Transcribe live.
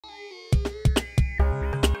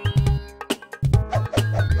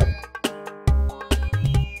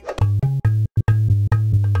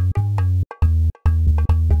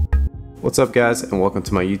What's up guys, and welcome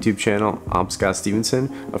to my YouTube channel. I'm Scott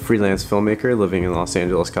Stevenson, a freelance filmmaker living in Los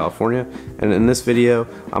Angeles, California, and in this video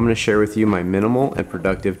I'm going to share with you my minimal and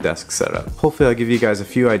productive desk setup. Hopefully I'll give you guys a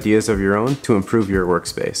few ideas of your own to improve your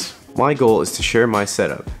workspace. My goal is to share my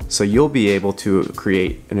setup so you'll be able to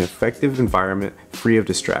create an effective environment free of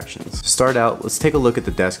distractions. To start out, let's take a look at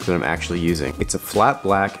the desk that I'm actually using. It's a flat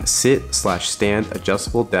black sit/stand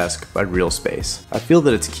adjustable desk by RealSpace. I feel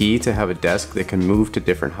that it's key to have a desk that can move to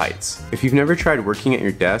different heights. If you've never tried working at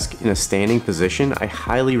your desk in a standing position, I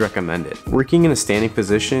highly recommend it. Working in a standing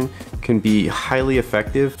position can be highly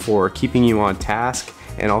effective for keeping you on task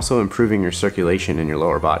and also improving your circulation in your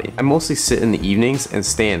lower body. I mostly sit in the evenings and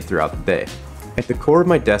stand throughout the day. At the core of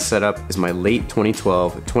my desk setup is my late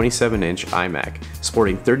 2012 27-inch iMac,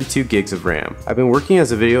 sporting 32 gigs of RAM. I've been working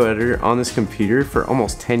as a video editor on this computer for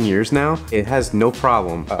almost 10 years now. It has no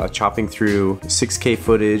problem chopping through 6K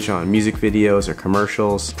footage on music videos or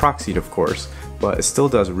commercials, proxied of course, but it still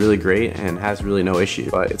does really great and has really no issue.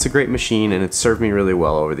 But it's a great machine and it's served me really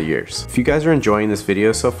well over the years. If you guys are enjoying this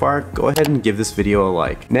video so far, go ahead and give this video a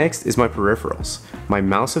like. Next is my peripherals. My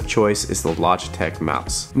mouse of choice is the Logitech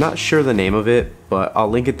mouse. Not sure the name of it, but I'll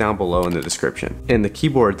link it down below in the description. And the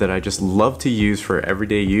keyboard that I just love to use for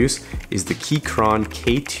everyday use is the Keychron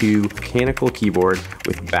K2 mechanical keyboard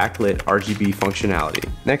with backlit RGB functionality.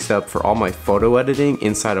 Next up, for all my photo editing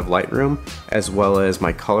inside of Lightroom, as well as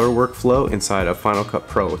my color workflow inside of Final Cut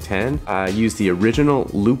Pro 10, I use the original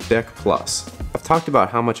Loupedeck Plus. I've talked about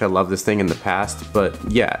how much I love this thing in the past, but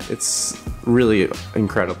yeah, it's really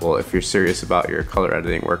incredible if you're serious about your color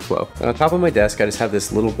editing workflow. And on top of my desk, I just have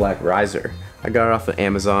this little black riser. I got it off of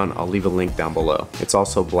Amazon. I'll leave a link down below. It's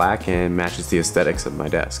also black and matches the aesthetics of my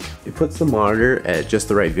desk. It puts the monitor at just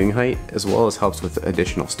the right viewing height, as well as helps with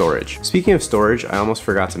additional storage. Speaking of storage, I almost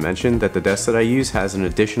forgot to mention that the desk that I use has an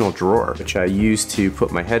additional drawer, which I use to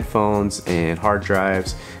put my headphones and hard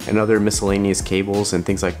drives and other miscellaneous cables and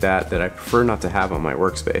things like that I prefer not to have on my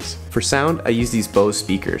workspace. For sound, I use these Bose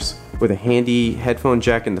speakers with a handy headphone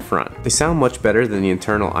jack in the front. They sound much better than the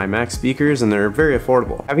internal iMac speakers and they're very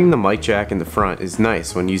affordable. Having the mic jack in the front is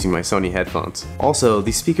nice when using my Sony headphones. Also,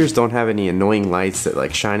 these speakers don't have any annoying lights that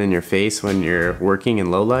like shine in your face when you're working in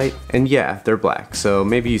low light. And yeah, they're black, so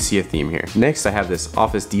maybe you see a theme here. Next, I have this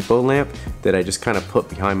Office Depot lamp that I just kind of put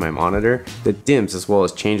behind my monitor that dims as well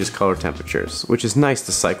as changes color temperatures, which is nice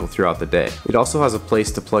to cycle throughout the day. It also has a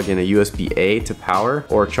place to plug in a USB-A to power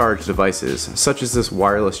or charge devices, such as this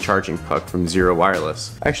wireless charging puck from Zero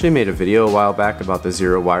Wireless. I actually made a video a while back about the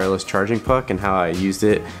Zero Wireless charging puck and how I used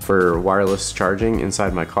it for wireless charging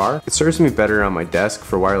inside my car. It serves me better on my desk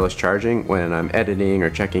for wireless charging when I'm editing or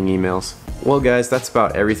checking emails. Well guys, that's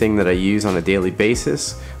about everything that I use on a daily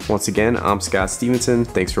basis. Once again, I'm Scott Stevenson.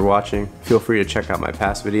 Thanks for watching. Feel free to check out my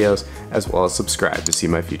past videos as well as subscribe to see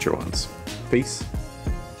my future ones. Peace.